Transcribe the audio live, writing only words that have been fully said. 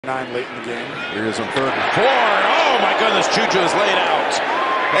9 late in the game. Here's a 3rd and 4. Oh my goodness, Juju is laid out.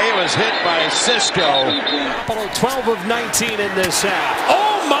 He was hit by Cisco. 12 of 19 in this half.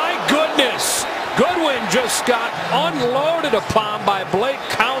 Oh my goodness! Goodwin just got unloaded upon by Blake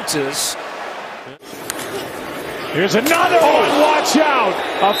Countess. Here's another one. Watch out!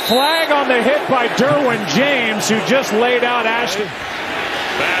 A flag on the hit by Derwin James, who just laid out Ashton.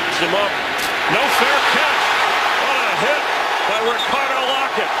 Bats him up. No fair catch. What a hit by Ricardo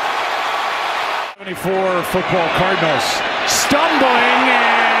Lockett. 74 football Cardinals. Stumbling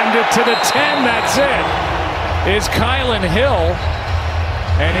and to the 10. That's it. Is Kylan Hill.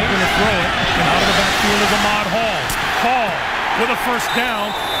 And he's going to throw it. And out of the backfield is Ahmad Hall. Hall with a first down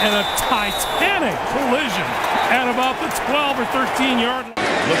and a titanic collision at about the 12 or 13 yard line.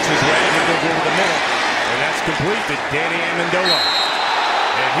 Looks his way and he goes over the middle. And that's complete to Danny Amendola.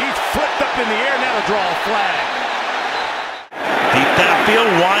 And he's flipped up in the air now to draw a flag. Deep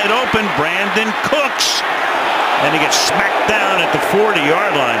downfield, wide open, Brandon Cooks. And he gets smacked down at the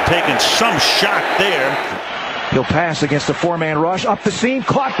 40-yard line, taking some shot there. He'll pass against the 4-man rush. Up the seam,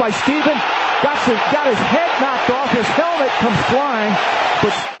 caught by Steven. Got his head knocked off. His helmet comes flying.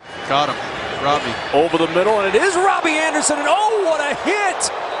 But Got him. Robbie. Over the middle, and it is Robbie Anderson. And oh, what a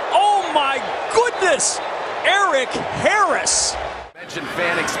hit! Oh my goodness! Eric Harris. Mentioned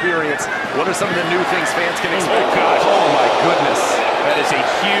fan experience. What are some of the new things fans can expect? Oh gosh! Oh my goodness! That is a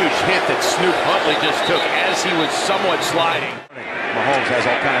huge hit that Snoop Huntley just took as he was somewhat sliding. Mahomes has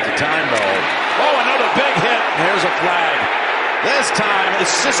all kinds of time though. Oh, another big hit. Here's a flag. This time is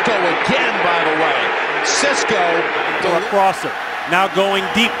Cisco again, by the way. Cisco. A crosser. Now going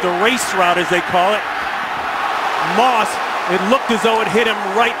deep, the race route as they call it. Moss, it looked as though it hit him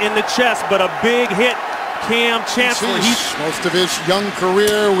right in the chest, but a big hit. Cam Chancellor. Most of his young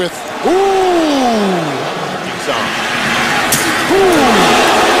career with Holy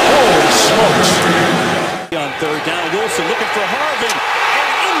smokes. On 3rd down, Wilson looking for Harvin, and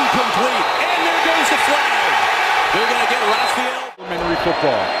incomplete, and there goes the flag. They're going to get Raphael. Elementary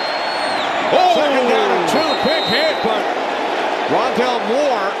football. Oh! Second down and 2. Big hit, but Rondell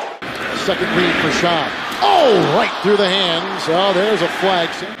Moore. Second read for Sean. Oh, right through the hands. Oh, there's a flag.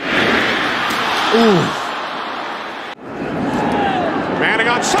 Ooh. Manning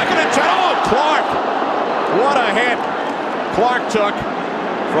on 2nd and 10. Oh, Clark. What a hit Clark took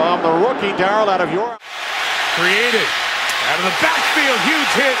from the rookie Darrell out of York. Created. Out of the backfield,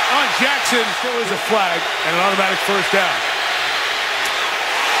 huge hit on Jackson. Still is a flag and an automatic first down.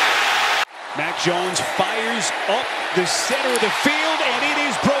 Mac Jones fires up the center of the field, and it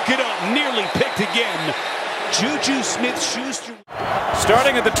is broken up. Nearly picked again. Juju Smith-Schuster.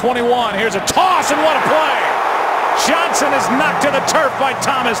 Starting at the 21, here's a toss, and what a play! Johnson is knocked to the turf by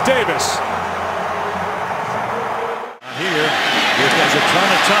Thomas Davis. Here, he has a ton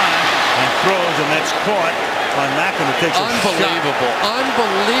of time and throws, and that's caught by Mackin, who takes a Unbelievable. shot.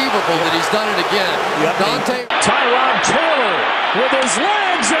 Unbelievable that he's done it again. Yep. Dante. Tyrod Taylor with his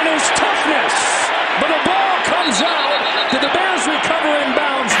legs and his toughness. But the ball comes out. Did the Bears recover in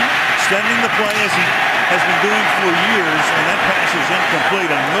bounds? Extending the play as he has been doing for years, and that pass is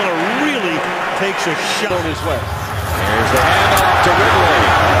incomplete, and Miller really takes a shot on his way. Here's the handoff to Ridley.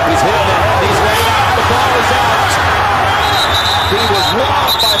 He's hit the head. He's laid out. The ball is out. He was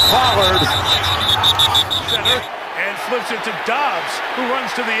robbed by Pollard. Center and flips it to Dobbs, who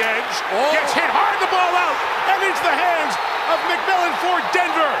runs to the edge. Gets hit hard, the ball out, and into the hands of McMillan for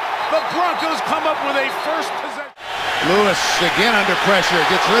Denver. The Broncos come up with a first possession. Lewis again under pressure.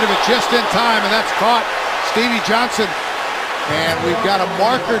 Gets rid of it just in time, and that's caught. Stevie Johnson. And we've got a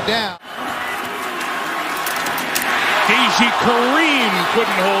marker down. Deji Kareem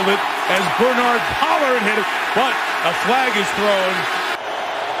couldn't hold it as Bernard Pollard hit it, but a flag is thrown.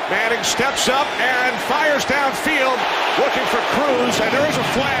 Manning steps up and fires downfield, looking for Cruz, and there is a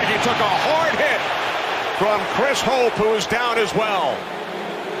flag. He took a hard hit from Chris Hope, who is down as well.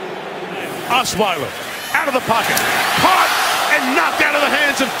 Osweiler out of the pocket, caught and knocked out of the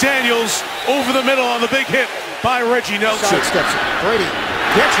hands of Daniels over the middle on the big hit by Reggie Nelson. Sidesteps it. Brady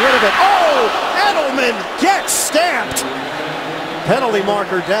gets rid of it. Oh! Edelman gets stamped. Penalty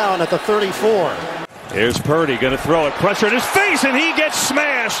marker down at the 34. Here's Purdy going to throw it. Pressure in his face, and he gets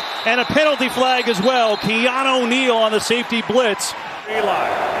smashed. And a penalty flag as well. Keanu O'Neal on the safety blitz. Eli.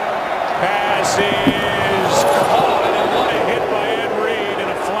 Pass is caught, and what a hit by Ed Reed, and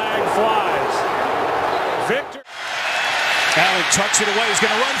a flag flies. Victor. Allen tucks it away. He's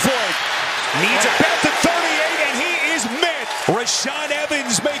going to run for it. Needs a bet to 38, and he is met. Rashaan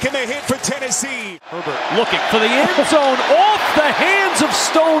Evans making the hit for Tennessee. Herbert looking for the end zone off the hands of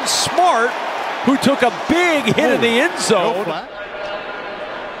Stone Smart, who took a big hit in the end zone.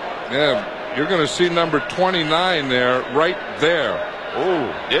 Yeah, you're going to see number 29 there, right there.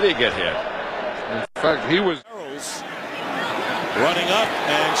 Oh, did he get hit? In fact, he was Running up,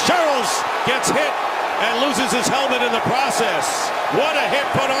 and Sherrills gets hit and loses his helmet in the process. What a hit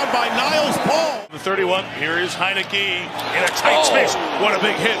put on by Niles Paul. The 31, here is Heineke in a tight space. What a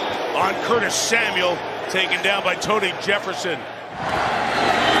big hit on Curtis Samuel, taken down by Tony Jefferson.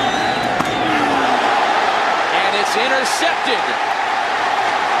 And it's intercepted.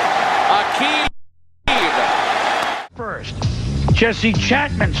 Akeem. First, Jesse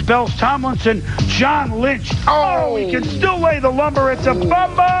Chapman spells Tomlinson. John Lynch. Oh, he can still lay the lumber. It's a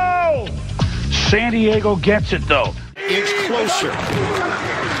fumble. San Diego gets it, though. Inch closer.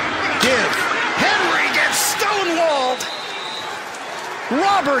 Give. Henry gets stonewalled.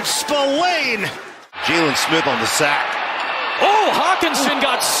 Robert Spillane. Jalen Smith on the sack. Oh, Hawkinson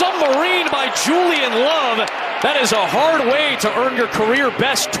got submarined by Julian Love. That is a hard way to earn your career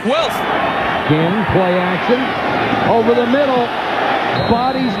best 12th. Again, play action. Over the middle.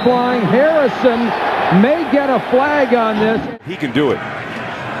 Bodies flying. Harrison may get a flag on this. He can do it.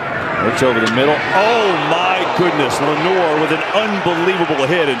 Looks over the middle. Oh, my goodness. Lenore with an unbelievable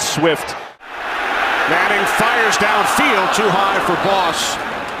hit, and Swift. Manning fires downfield, too high for Boss.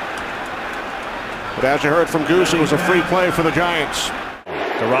 But as you heard from Goose, it was a free play for the Giants.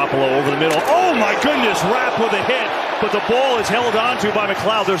 Garoppolo over the middle. Oh, my goodness. Rapp with a hit, but the ball is held onto by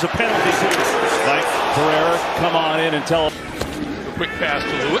McLeod. There's a penalty. Mike Pereira, come on in and tell him. The quick pass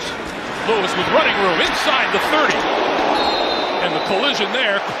to Lewis. Lewis with running room inside the 30. And the collision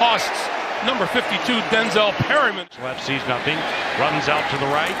there costs number 52, Denzel Perryman. Left sees nothing, runs out to the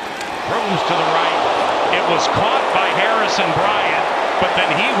right, throws to the right. It was caught by Harrison Bryant, but then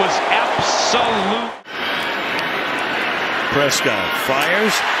he was absolute. Prescott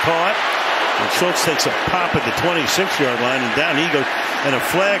fires, caught, and Schultz takes a pop at the 26-yard line, and down he goes, and a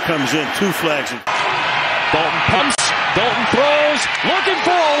flag comes in, 2 flags. Dalton pumps, Dalton throws, looking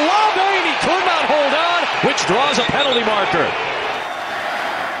for a lob, and he could not hold on, which draws a penalty marker.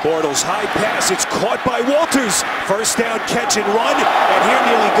 Bortles high pass, it's caught by Walters. First down catch and run, and here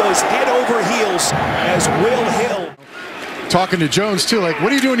nearly goes head over heels as Will Hill. Talking to Jones too, like,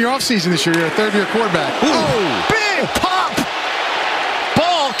 what are you doing in your offseason this year? You're a third-year quarterback. Oh, big pop!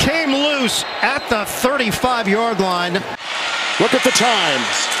 Ball came loose at the 35-yard line. Look at the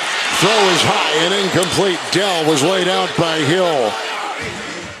times. Throw is high and incomplete. Dell was laid out by Hill.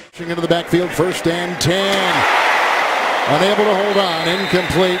 Into the backfield, first and 10. Unable to hold on,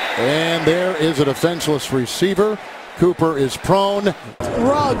 incomplete, and there is a defenseless receiver. Cooper is prone.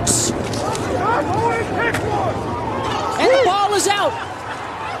 Ruggs. And the ball is out.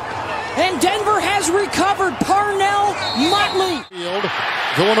 And Denver has recovered. Parnell Motley.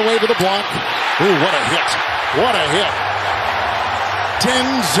 Going away with a block. Ooh, what a hit. What a hit.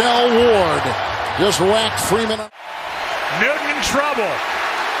 Denzel Ward just whacked Freeman. Newton in trouble.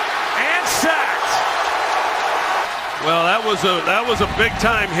 And sacked. Well, that was a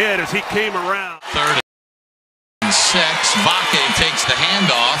big-time hit as he came around. 3rd and 6. Vake takes the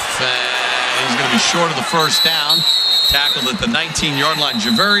handoff. He's going to be short of the first down. Tackled at the 19-yard line.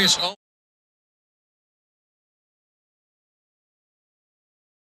 Javarius